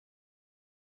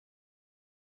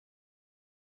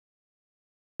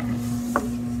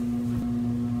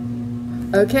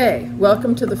Okay,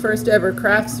 welcome to the first ever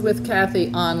Crafts with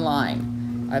Kathy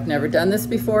online. I've never done this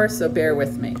before, so bear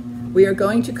with me. We are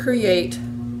going to create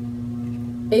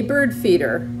a bird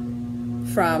feeder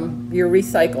from your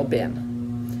recycle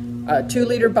bin. A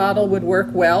 2-liter bottle would work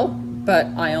well, but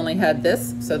I only had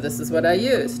this, so this is what I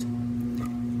used.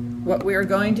 What we are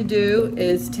going to do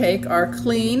is take our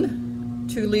clean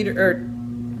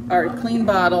our clean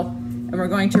bottle, and we're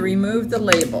going to remove the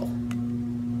label.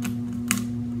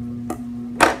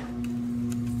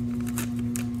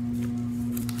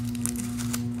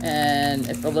 And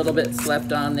if a little bit's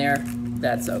left on there,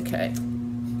 that's okay.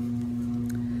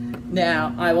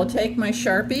 Now I will take my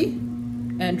Sharpie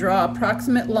and draw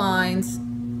approximate lines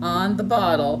on the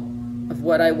bottle of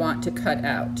what I want to cut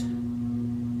out.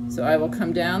 So I will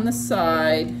come down the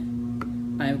side.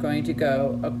 I'm going to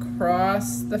go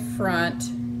across the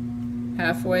front,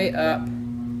 halfway up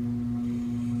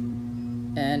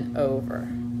and over.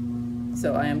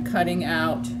 So I am cutting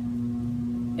out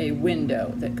a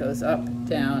window that goes up,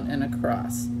 down, and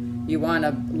across. You want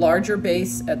a larger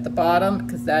base at the bottom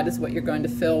because that is what you're going to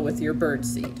fill with your bird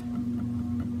seed.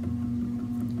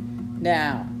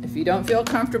 Now, if you don't feel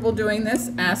comfortable doing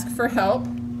this, ask for help,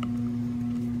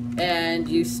 and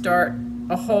you start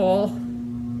a hole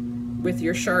with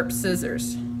your sharp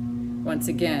scissors. Once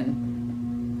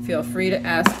again, feel free to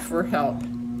ask for help.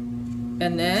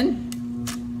 And then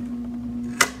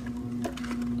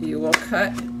you will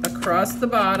cut across the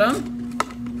bottom,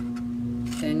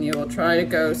 and you will try to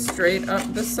go straight up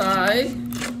the side.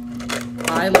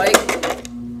 I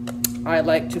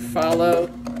like to follow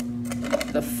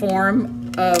the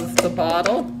form of the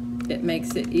bottle. It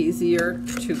makes it easier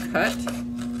to cut.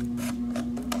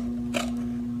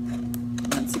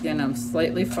 Once again, I'm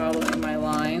slightly following my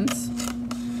lines.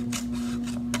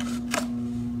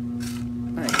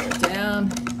 I go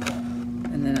down,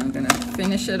 and then I'm going to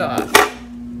finish it off.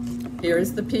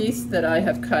 Here's the piece that I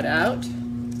have cut out,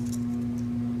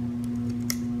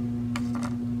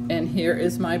 and here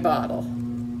is my bottle.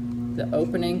 The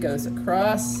opening goes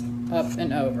across, up,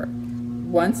 and over.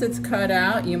 Once it's cut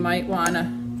out, you might want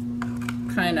to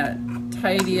kind of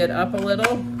tidy it up a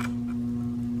little.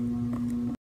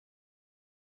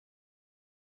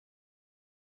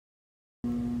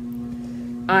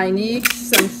 I need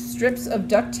some strips of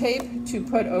duct tape to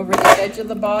put over the edge of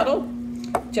the bottle,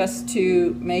 just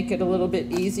to make it a little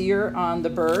bit easier on the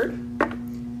bird.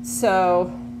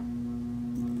 So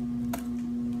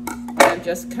I'm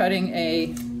just cutting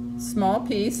a small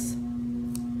piece,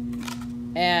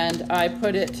 and I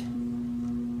put it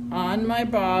on my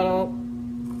bottle,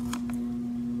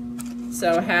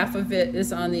 so half of it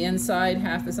is on the inside,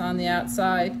 half is on the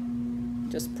outside.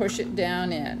 Just push it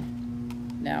down in.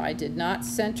 Now, I did not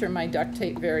center my duct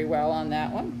tape very well on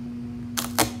that one.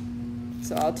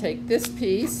 So I'll take this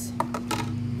piece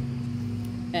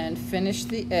and finish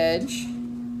the edge.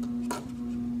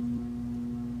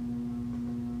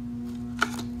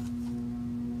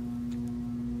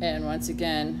 And once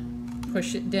again,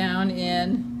 push it down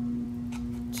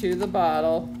in to the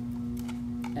bottle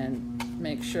and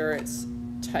make sure it's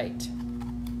tight.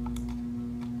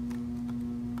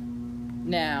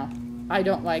 Now, I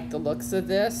don't like the looks of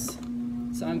this,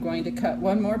 so I'm going to cut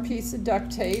one more piece of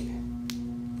duct tape.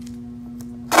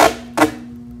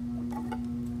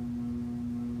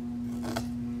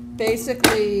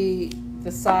 Basically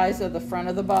the size of the front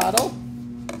of the bottle,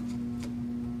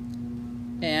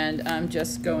 and I'm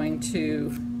just going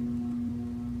to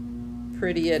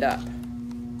pretty it up.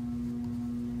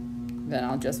 Then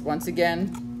I'll just once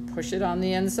again push it on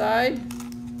the inside,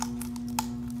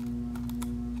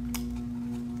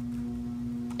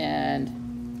 and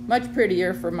much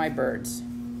prettier for my birds.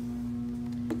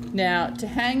 Now, to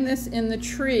hang this in the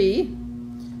tree,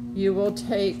 you will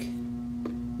take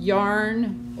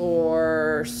yarn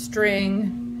or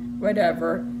string,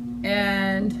 whatever,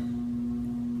 and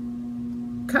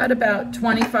cut about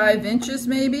 25 inches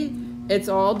maybe. It's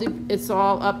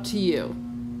all up to you.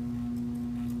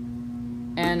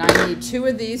 And I need 2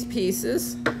 of these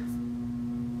pieces.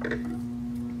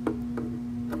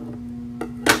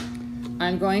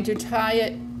 I'm going to tie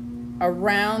it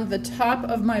around the top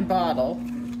of my bottle,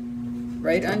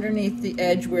 right underneath the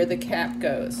edge where the cap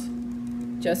goes,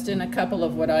 just in a couple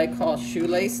of what I call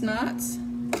shoelace knots,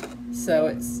 so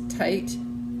it's tight.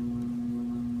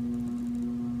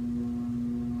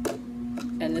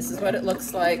 And this is what it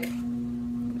looks like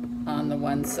on the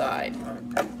one side.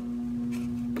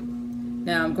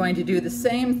 Now I'm going to do the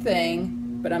same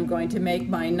thing, but I'm going to make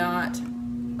my knot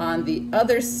on the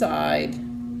other side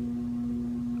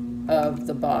of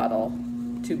the bottle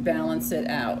to balance it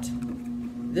out.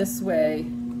 This way,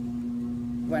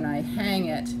 when I hang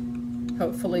it,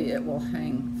 Hopefully it will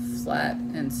hang flat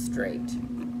and straight.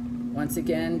 Once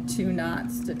again, 2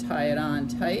 knots to tie it on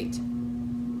tight.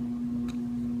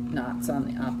 Knots on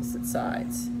the opposite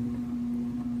sides.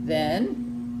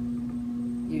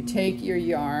 Then you take your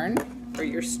yarn or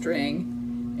your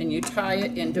string and you tie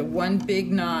it into one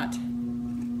big knot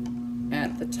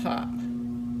at the top.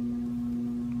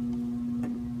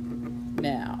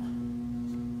 Now,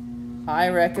 I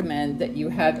recommend that you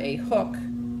have a hook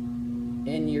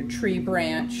in your tree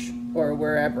branch or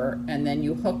wherever, and then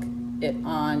you hook it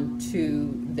on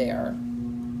to there.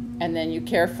 And then you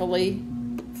carefully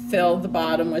fill the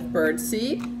bottom with bird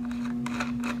seed.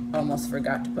 Almost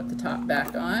forgot to put the top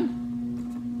back on.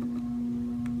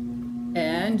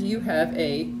 And you have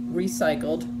a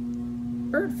recycled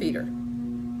bird feeder.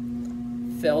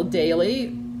 Fill daily,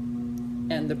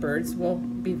 and the birds will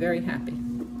be very happy.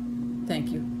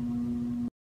 Thank you.